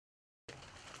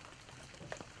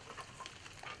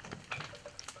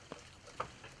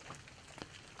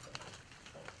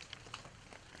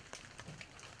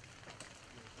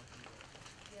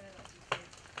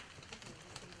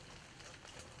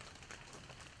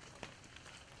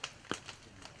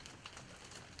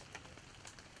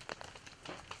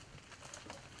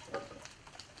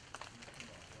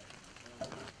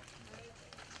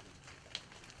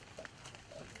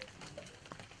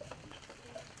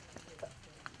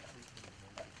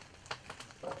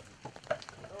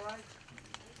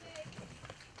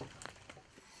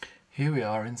Here we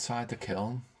are inside the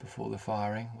kiln before the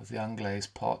firing with the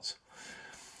unglazed pots.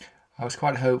 I was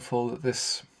quite hopeful that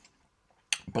this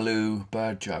blue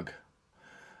bird jug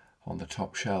on the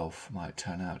top shelf might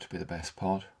turn out to be the best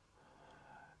pot,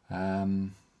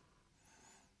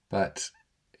 but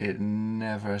it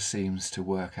never seems to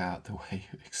work out the way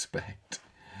you expect.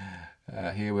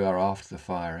 Here we are after the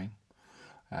firing,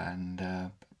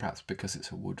 and perhaps because it's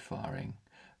a wood firing,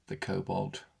 the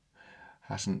cobalt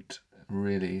hasn't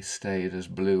really stayed as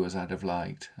blue as I'd have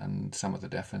liked, and some of the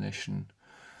definition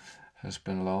has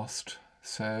been lost.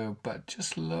 So, but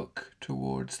just look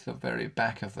towards the very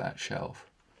back of that shelf.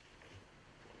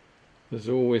 There's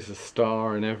always a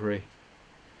star in every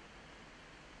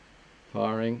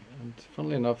firing, and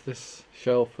funnily enough this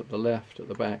shelf at the left at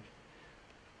the back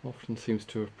often seems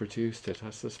to have produced it.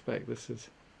 I suspect this is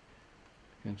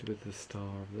going to be the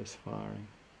star of this firing.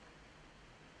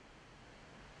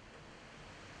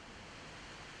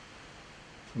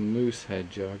 It's a moose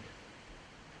head jug.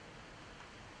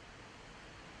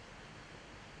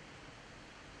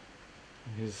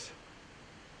 His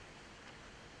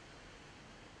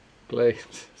glaze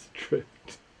is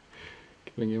stripped,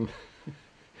 giving him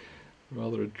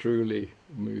rather a truly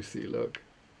moosey look,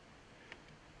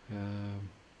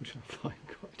 which I find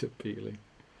quite appealing.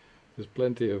 There's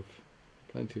plenty of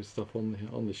stuff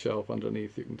on the shelf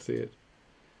underneath. You can see it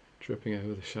dripping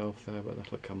over the shelf there, but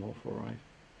that'll come off all right.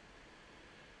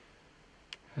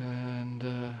 And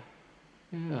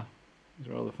yeah, it's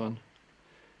rather fun.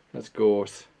 That's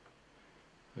gorse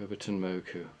over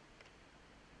Moku.